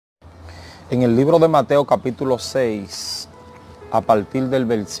En el libro de Mateo capítulo 6, a partir del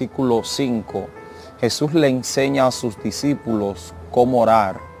versículo 5, Jesús le enseña a sus discípulos cómo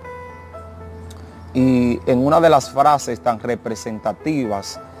orar. Y en una de las frases tan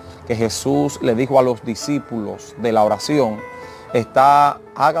representativas que Jesús le dijo a los discípulos de la oración, está: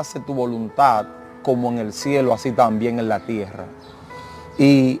 hágase tu voluntad como en el cielo, así también en la tierra.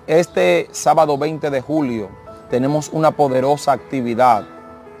 Y este sábado 20 de julio tenemos una poderosa actividad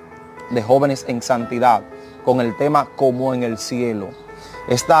de jóvenes en santidad con el tema como en el cielo.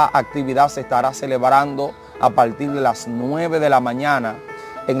 Esta actividad se estará celebrando a partir de las 9 de la mañana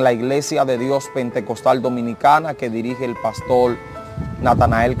en la Iglesia de Dios Pentecostal Dominicana que dirige el pastor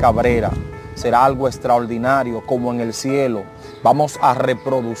Natanael Cabrera. Será algo extraordinario, como en el cielo. Vamos a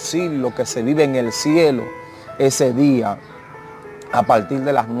reproducir lo que se vive en el cielo ese día a partir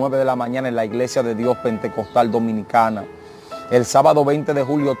de las 9 de la mañana en la Iglesia de Dios Pentecostal Dominicana. El sábado 20 de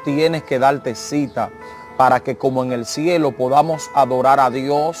julio tienes que darte cita para que como en el cielo podamos adorar a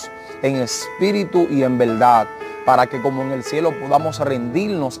Dios en espíritu y en verdad. Para que como en el cielo podamos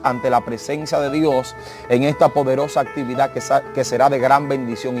rendirnos ante la presencia de Dios en esta poderosa actividad que será de gran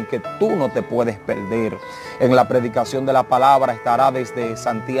bendición y que tú no te puedes perder. En la predicación de la palabra estará desde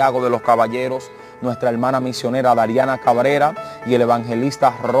Santiago de los Caballeros nuestra hermana misionera Dariana Cabrera y el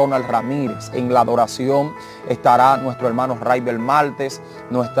evangelista Ronald Ramírez. En la adoración estará nuestro hermano Raibel Maltes,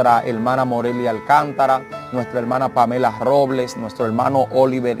 nuestra hermana Morelia Alcántara, nuestra hermana Pamela Robles, nuestro hermano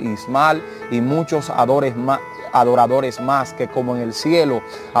Oliver Ismael y muchos adoradores más que como en el cielo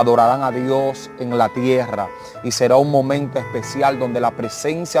adorarán a Dios en la tierra. Y será un momento especial donde la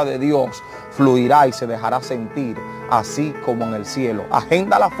presencia de Dios fluirá y se dejará sentir así como en el cielo.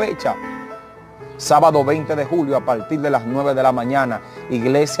 Agenda la fecha. Sábado 20 de julio a partir de las 9 de la mañana,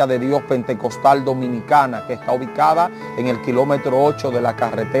 Iglesia de Dios Pentecostal Dominicana, que está ubicada en el kilómetro 8 de la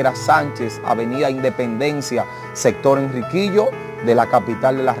carretera Sánchez, Avenida Independencia, sector Enriquillo, de la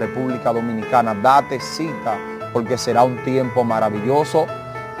capital de la República Dominicana. Date cita porque será un tiempo maravilloso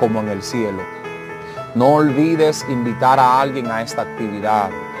como en el cielo. No olvides invitar a alguien a esta actividad.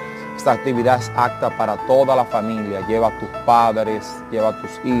 Esta actividad es apta para toda la familia. Lleva a tus padres, lleva a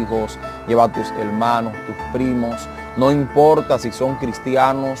tus hijos, lleva a tus hermanos, tus primos. No importa si son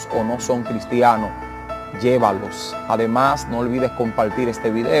cristianos o no son cristianos, llévalos. Además, no olvides compartir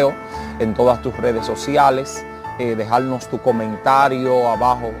este video en todas tus redes sociales. Dejarnos tu comentario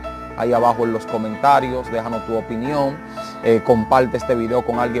abajo, ahí abajo en los comentarios. Déjanos tu opinión. Comparte este video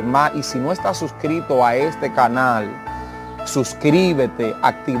con alguien más. Y si no estás suscrito a este canal, suscríbete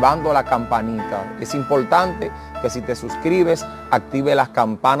activando la campanita. Es importante que si te suscribes, active las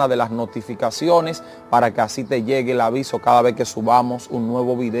campanas de las notificaciones para que así te llegue el aviso cada vez que subamos un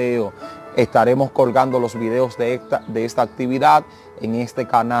nuevo video. Estaremos colgando los videos de esta actividad en este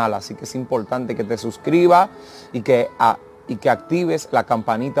canal, así que es importante que te suscribas y que actives la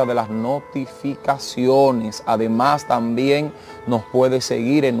campanita de las notificaciones. Además, también nos puedes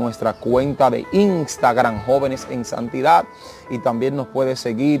seguir en nuestra cuenta de Instagram, Jóvenes en Santidad, y también nos puedes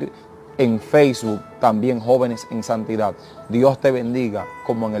seguir en Facebook, también Jóvenes en Santidad. Dios te bendiga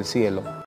como en el cielo.